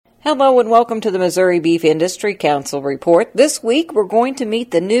Hello and welcome to the Missouri Beef Industry Council Report. This week we're going to meet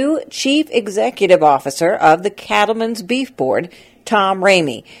the new Chief Executive Officer of the Cattlemen's Beef Board, Tom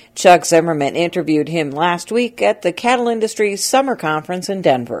Ramey. Chuck Zimmerman interviewed him last week at the Cattle Industry Summer Conference in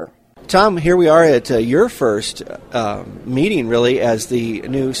Denver. Tom, here we are at your first meeting, really, as the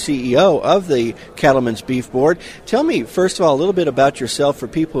new CEO of the Cattlemen's Beef Board. Tell me, first of all, a little bit about yourself for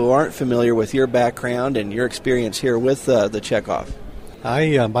people who aren't familiar with your background and your experience here with the checkoff.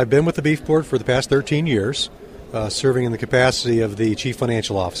 I've been with the Beef Board for the past 13 years, serving in the capacity of the Chief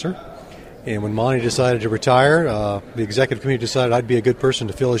Financial Officer. And when Monty decided to retire, the executive committee decided I'd be a good person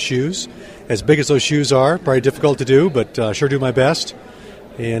to fill his shoes. As big as those shoes are, probably difficult to do, but sure do my best.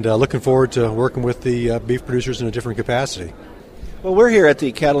 And looking forward to working with the beef producers in a different capacity. Well, we're here at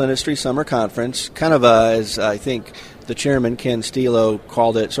the Cattle Industry Summer Conference, kind of as I think the chairman, Ken Stilo,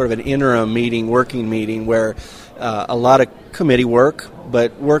 called it, sort of an interim meeting, working meeting, where a lot of committee work,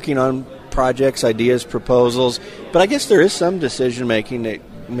 but working on projects, ideas, proposals. But I guess there is some decision-making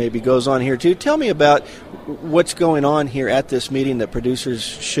that maybe goes on here, too. Tell me about what's going on here at this meeting that producers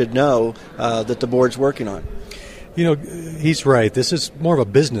should know that the board's working on. You know, he's right. This is more of a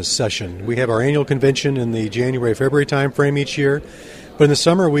business session. We have our annual convention in the January-February time frame each year. But in the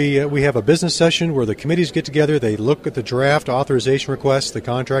summer, we have a business session where the committees get together. They look at the draft authorization requests the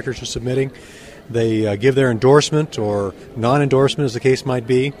contractors are submitting. They give their endorsement or non-endorsement, as the case might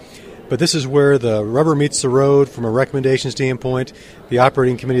be. But this is where the rubber meets the road from a recommendation standpoint. The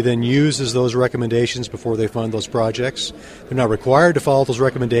operating committee then uses those recommendations before they fund those projects. They're not required to follow those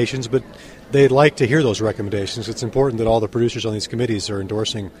recommendations, but they'd like to hear those recommendations. It's important that all the producers on these committees are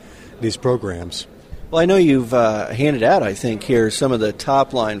endorsing these programs. Well, I know you've handed out, I think, here some of the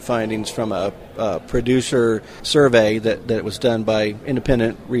top-line findings from a producer survey that was done by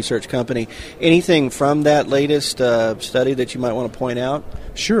independent research company. Anything from that latest study that you might want to point out?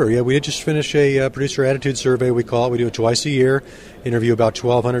 Sure, yeah. We did just finish a producer attitude survey, we call it. We do it twice a year, interview about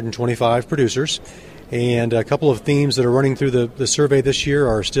 1,225 producers. And a couple of themes that are running through the survey this year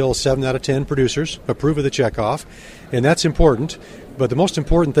are still 7 out of 10 producers approve of the checkoff, and that's important. But the most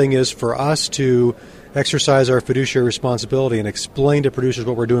important thing is for us to exercise our fiduciary responsibility and explain to producers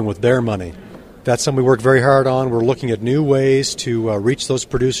what we're doing with their money. That's something we work very hard on. We're looking at new ways to reach those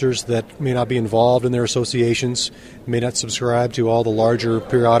producers that may not be involved in their associations, may not subscribe to all the larger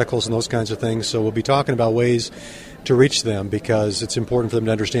periodicals and those kinds of things. So we'll be talking about ways to reach them because it's important for them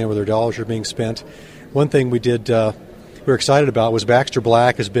to understand where their dollars are being spent. One thing we were excited about was Baxter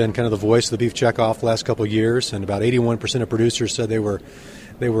Black has been kind of the voice of the beef checkoff the last couple of years, and about 81% of producers said they were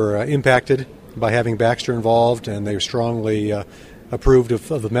impacted by having Baxter involved, and they strongly approved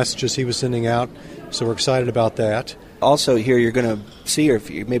of the messages he was sending out. So we're excited about that. Also here you're going to see, or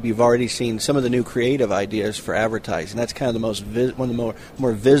maybe you've already seen, some of the new creative ideas for advertising. That's kind of one of the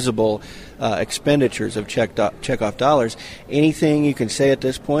more visible expenditures of checkoff dollars. Anything you can say at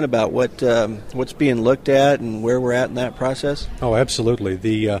this point about what's being looked at and where we're at in that process? Oh, absolutely.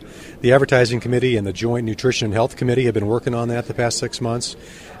 The Advertising Committee and the Joint Nutrition and Health Committee have been working on that the past 6 months.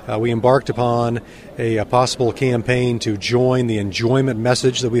 We embarked upon a possible campaign to join the enjoyment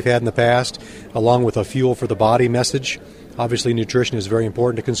message that we've had in the past, along with a fuel for the body message. Obviously, nutrition is very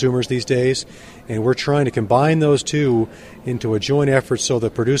important to consumers these days, and we're trying to combine those two into a joint effort so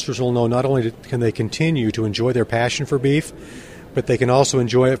that producers will know not only can they continue to enjoy their passion for beef, but they can also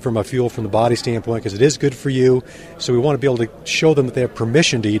enjoy it from a fuel from the body standpoint because it is good for you. So we want to be able to show them that they have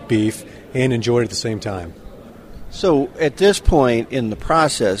permission to eat beef and enjoy it at the same time. So at this point in the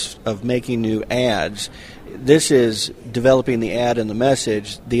process of making new ads, this is developing the ad and the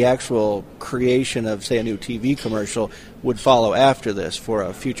message. The actual creation of, say, a new TV commercial would follow after this for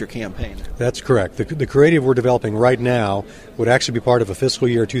a future campaign. That's correct. The creative we're developing right now would actually be part of a fiscal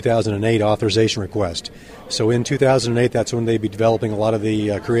year 2008 authorization request. So in 2008, that's when they'd be developing a lot of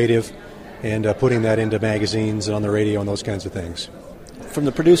the creative and putting that into magazines and on the radio and those kinds of things. From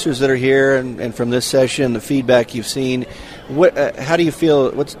the producers that are here and from this session, the feedback you've seen, how do you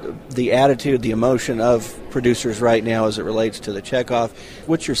feel, what's the attitude, the emotion of producers right now as it relates to the checkoff?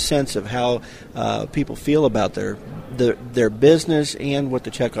 What's your sense of how people feel about their business and what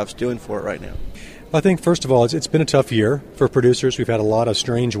the checkoff's doing for it right now? I think, first of all, it's been a tough year for producers. We've had a lot of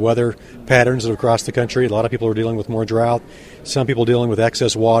strange weather patterns across the country. A lot of people are dealing with more drought, some people dealing with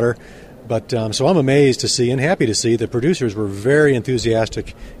excess water. But so I'm amazed to see and happy to see that producers were very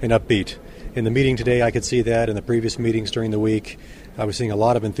enthusiastic and upbeat. In the meeting today, I could see that. In the previous meetings during the week, I was seeing a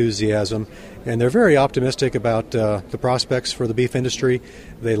lot of enthusiasm. And they're very optimistic about the prospects for the beef industry.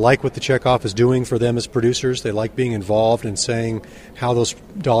 They like what the checkoff is doing for them as producers. They like being involved and saying how those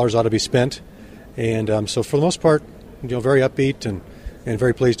dollars ought to be spent. And so for the most part, very upbeat and and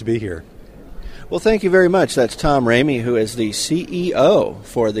very pleased to be here. Well, thank you very much. That's Tom Ramey, who is the CEO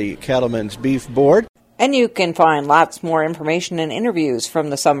for the Cattlemen's Beef Board. And you can find lots more information and interviews from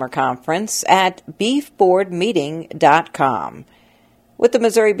the summer conference at beefboardmeeting.com. With the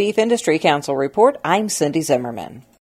Missouri Beef Industry Council report, I'm Cindy Zimmerman.